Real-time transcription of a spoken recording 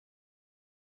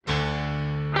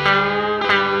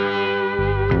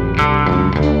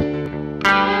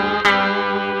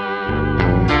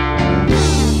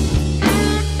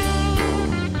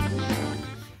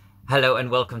Hello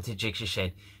and welcome to Jigsaw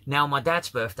Shed. Now my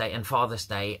dad's birthday and Father's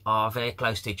Day are very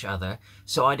close to each other,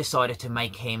 so I decided to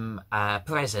make him a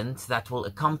present that will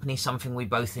accompany something we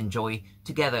both enjoy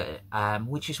together,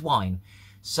 which is wine.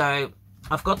 So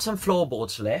I've got some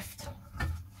floorboards left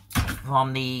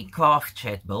from the craft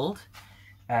shed build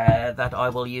that I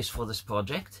will use for this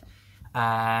project.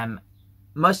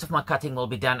 Most of my cutting will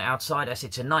be done outside as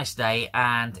it's a nice day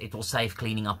and it will save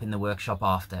cleaning up in the workshop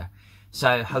after.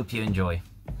 So hope you enjoy.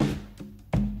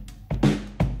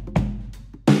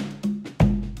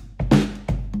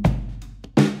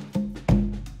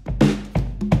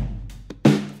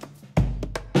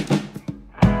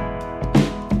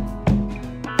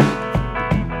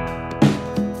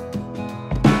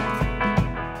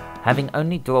 Having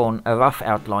only drawn a rough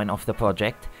outline of the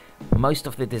project, most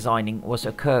of the designing was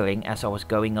occurring as I was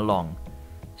going along.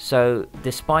 So,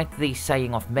 despite the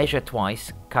saying of measure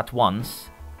twice, cut once,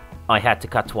 I had to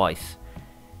cut twice.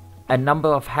 A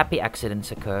number of happy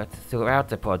accidents occurred throughout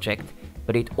the project,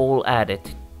 but it all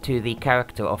added to the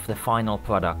character of the final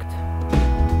product.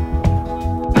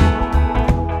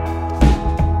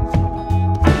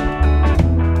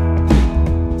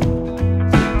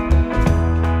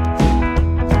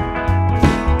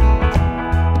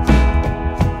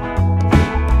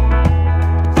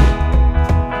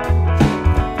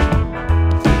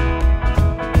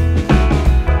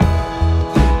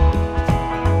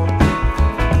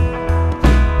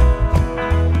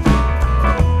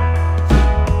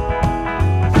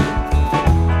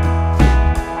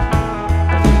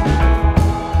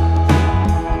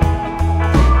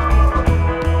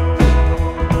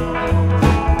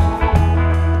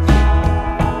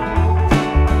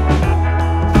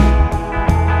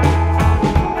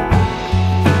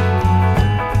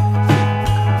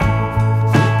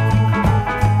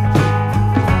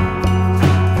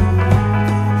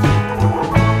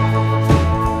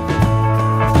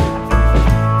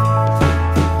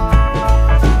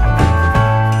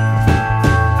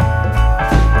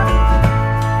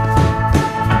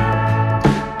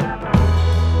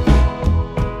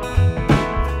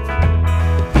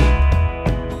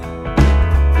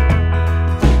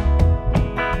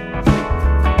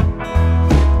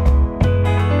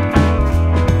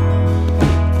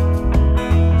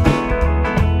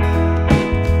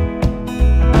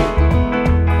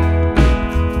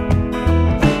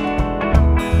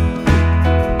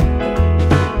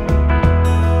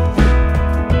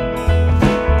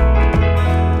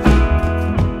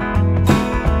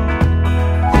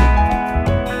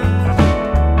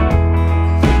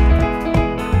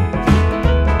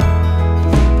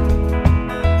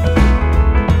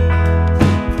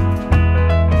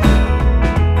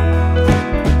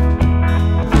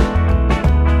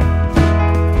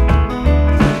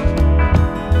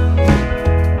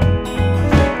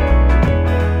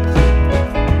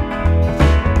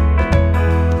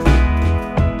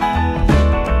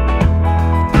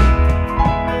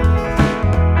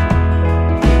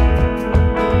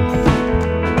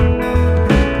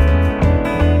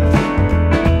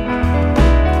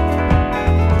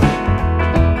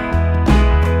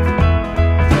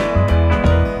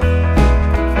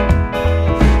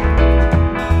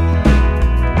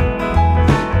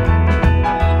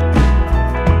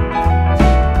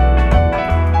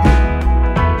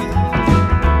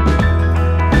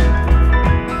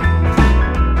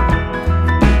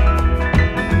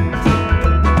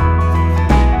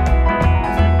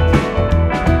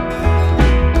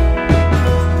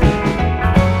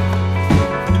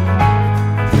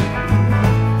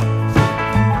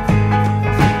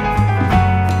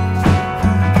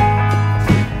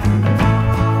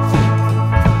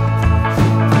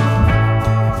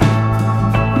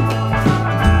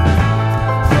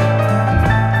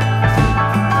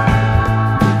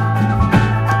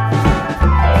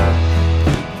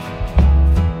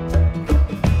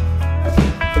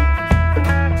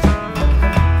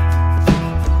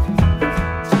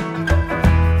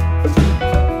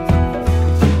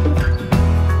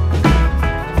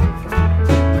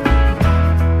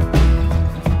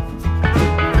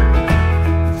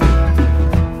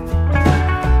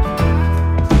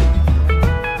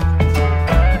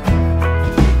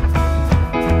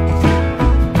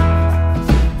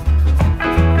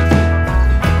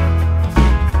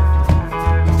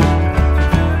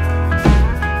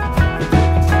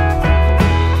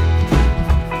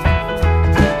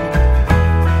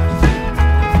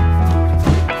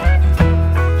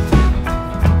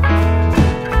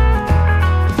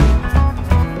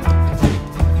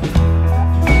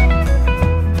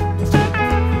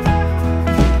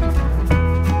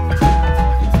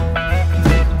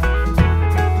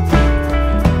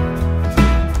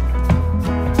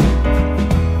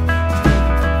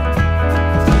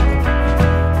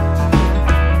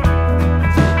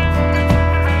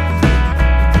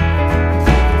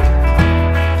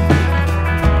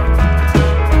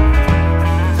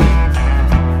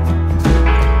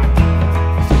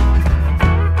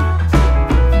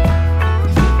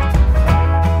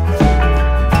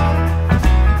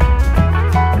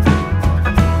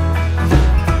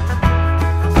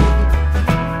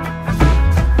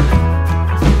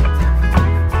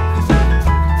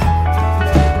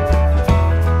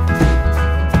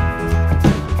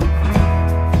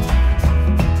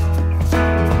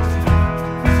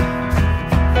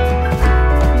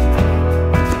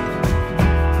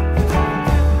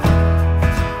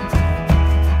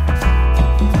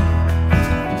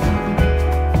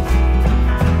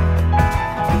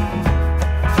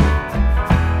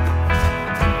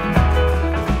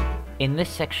 this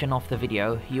section of the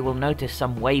video you will notice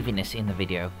some waviness in the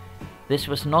video. This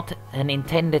was not an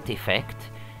intended effect,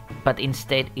 but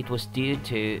instead it was due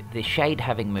to the shade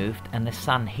having moved and the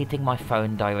sun hitting my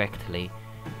phone directly.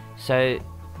 So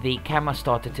the camera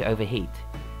started to overheat.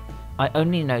 I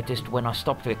only noticed when I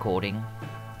stopped recording,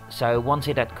 so once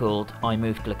it had cooled I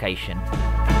moved location.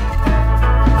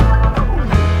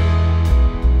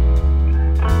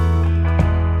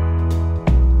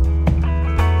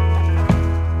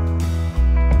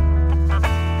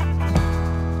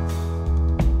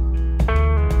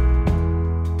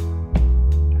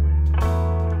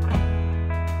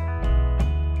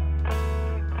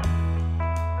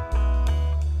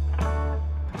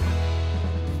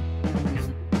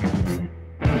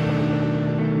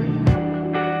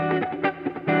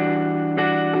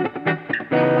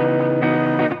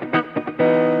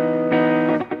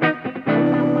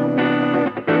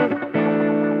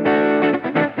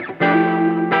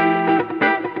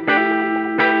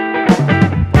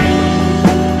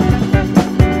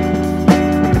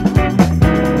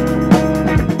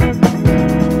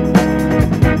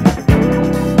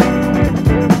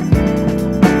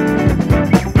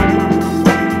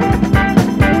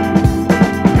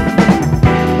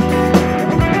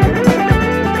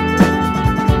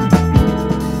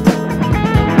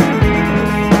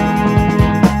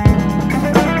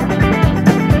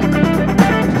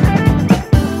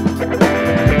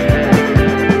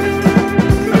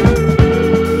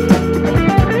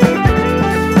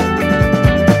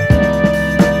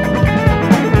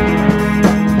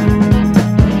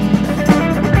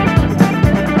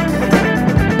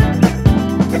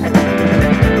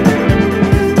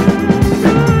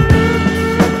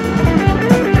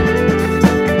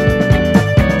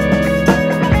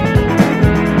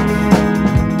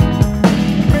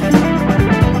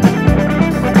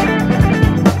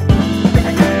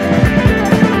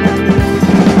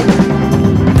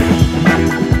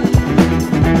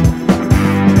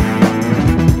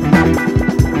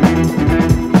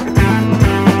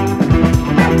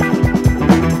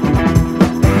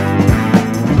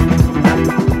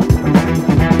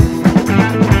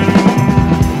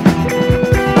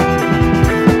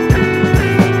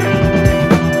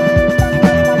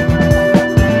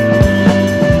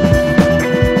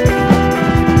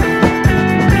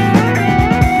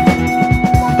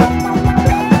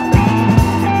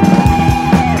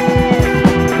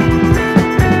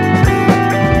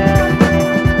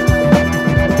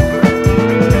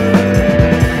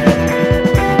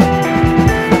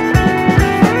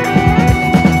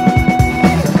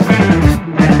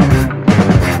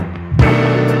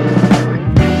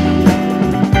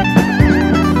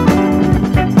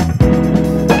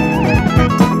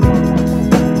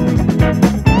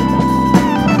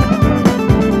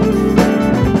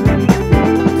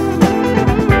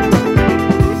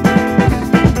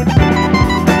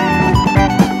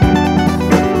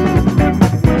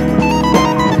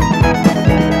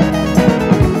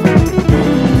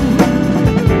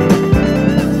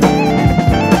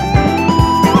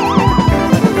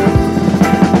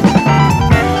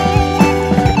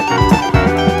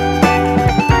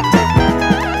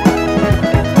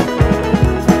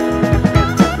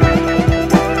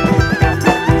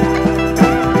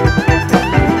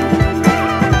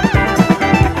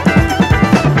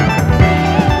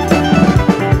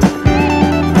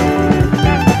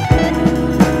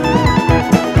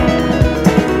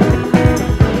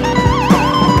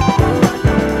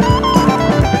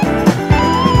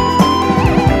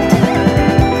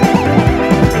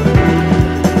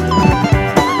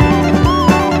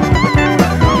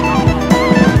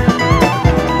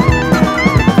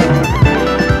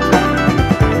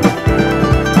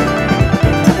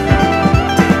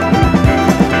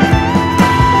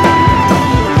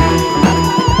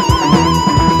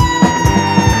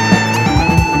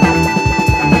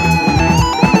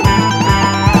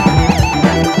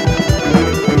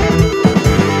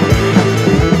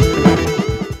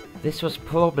 This was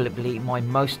probably my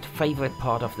most favorite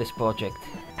part of this project,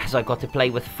 as I got to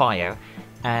play with fire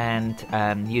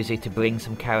and use it to bring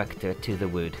some character to the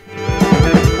wood.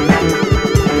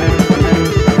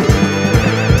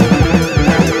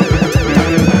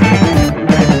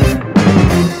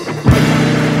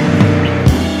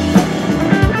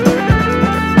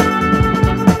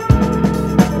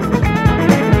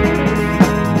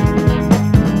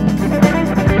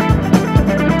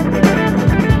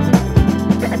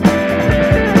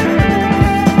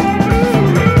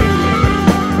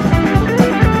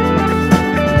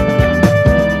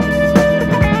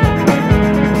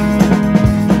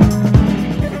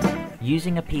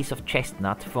 Using a piece of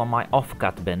chestnut from my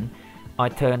offcut bin, I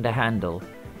turned the handle.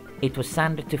 It was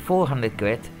sanded to 400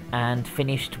 grit and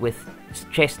finished with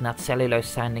chestnut cellulose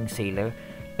sanding sealer,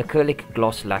 acrylic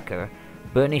gloss lacquer,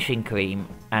 burnishing cream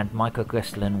and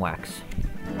microcrystalline wax.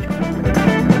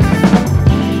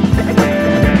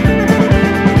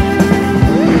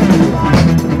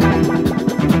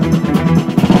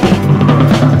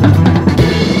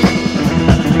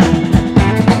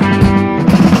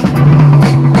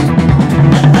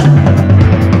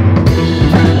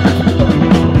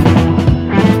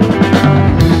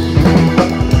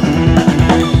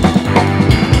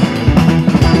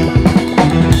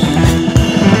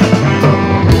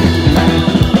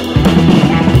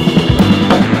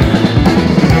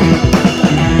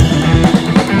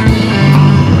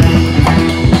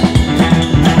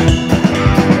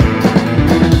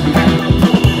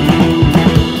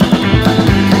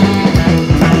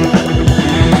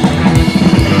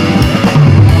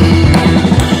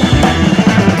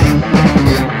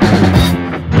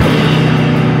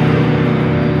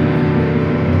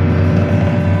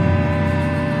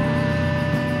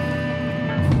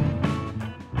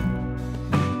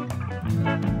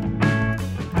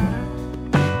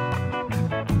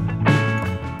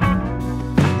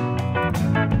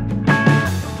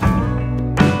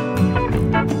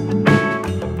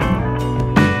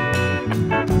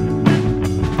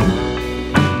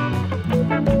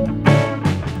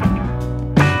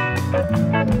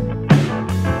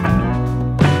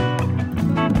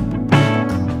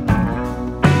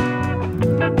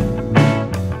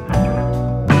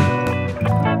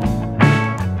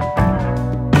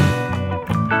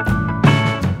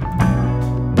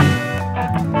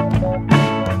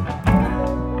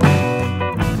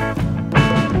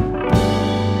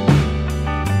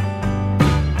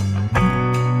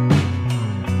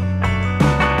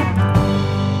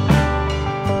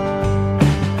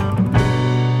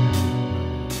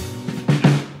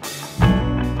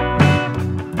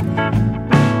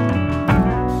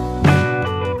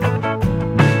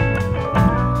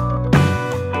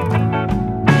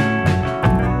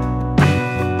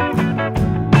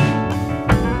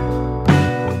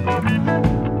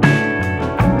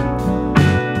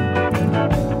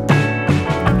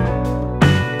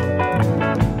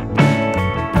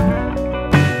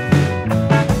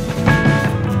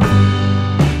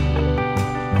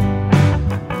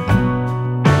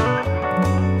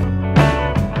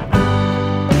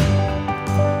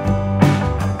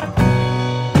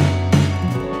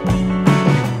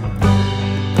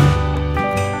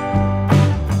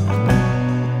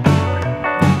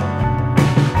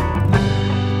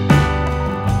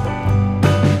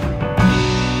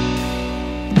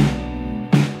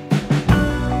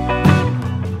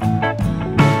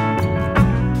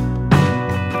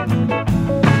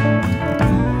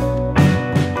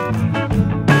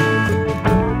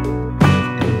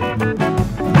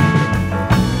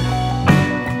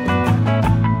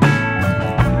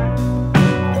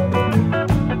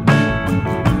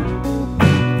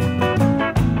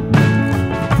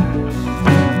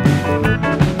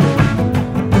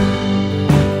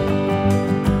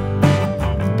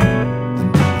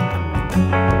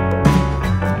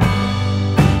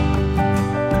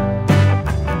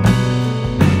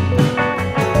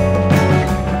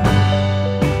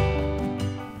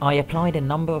 I applied a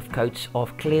number of coats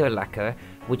of clear lacquer,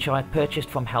 which I purchased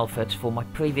from Halfords for my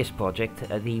previous project,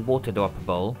 the water drop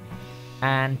bowl,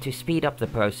 and to speed up the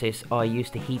process I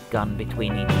used a heat gun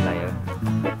between each layer.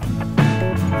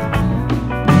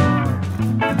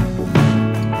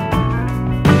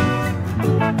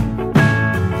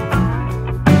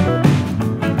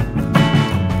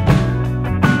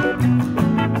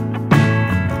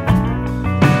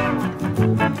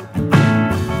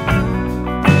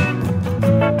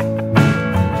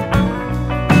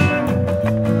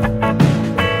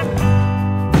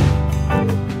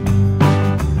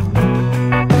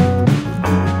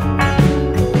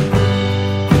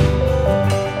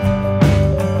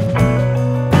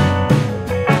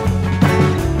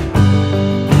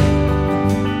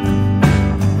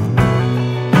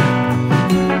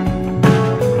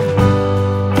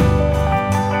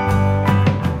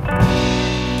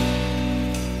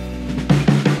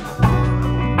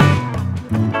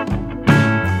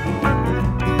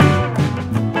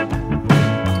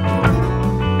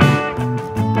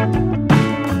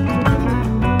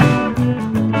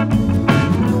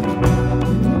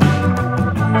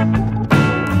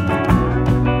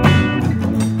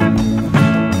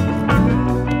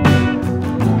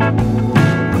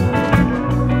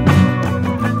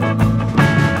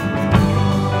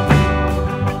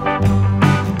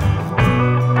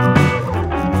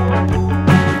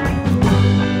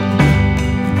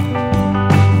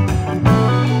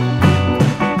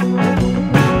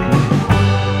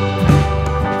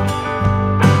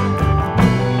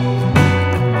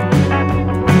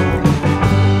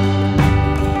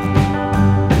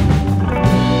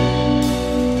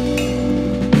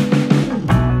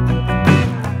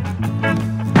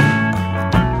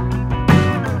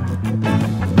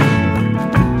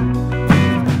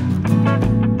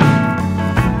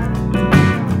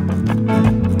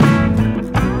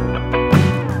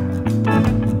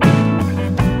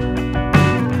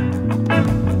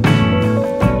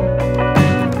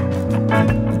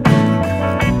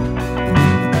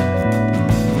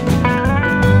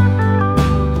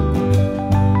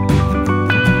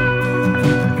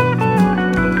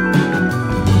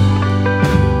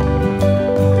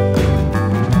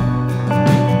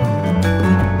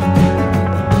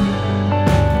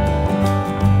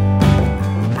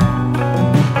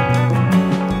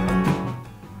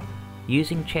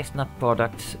 Using Chestnut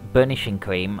Products burnishing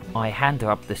cream, I hand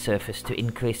rub the surface to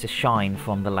increase the shine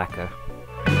from the lacquer.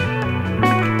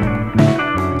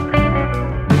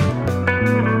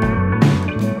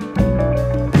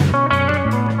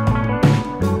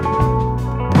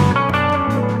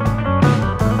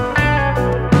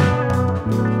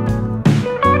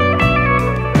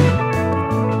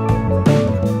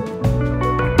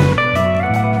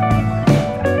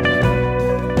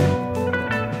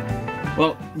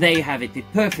 Well, there you have it, the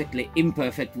perfectly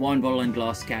imperfect wine bottle and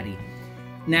glass caddy.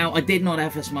 Now, I did not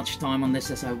have as much time on this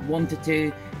as I wanted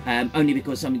to, only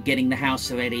because I'm getting the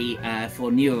house ready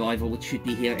for new arrival, which should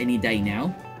be here any day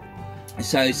now.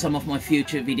 So some of my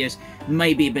future videos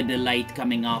may be a bit delayed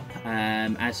coming up,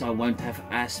 as I won't have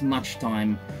as much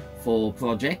time for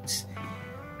projects.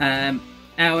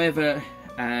 However,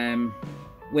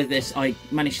 with this, I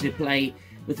managed to play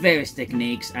with various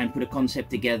techniques and put a concept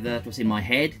together that was in my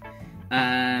head.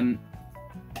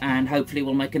 And hopefully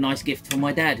will make a nice gift for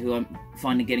my dad, who I'm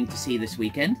finally getting to see this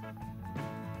weekend.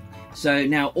 So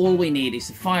now all we need is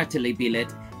a fire to be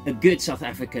lit, a good South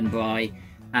African braai,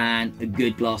 and a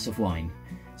good glass of wine.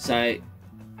 So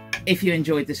if you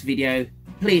enjoyed this video,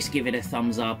 please give it a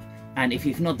thumbs up, and if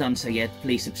you've not done so yet,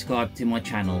 please subscribe to my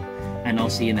channel, and I'll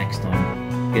see you next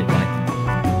time. Goodbye.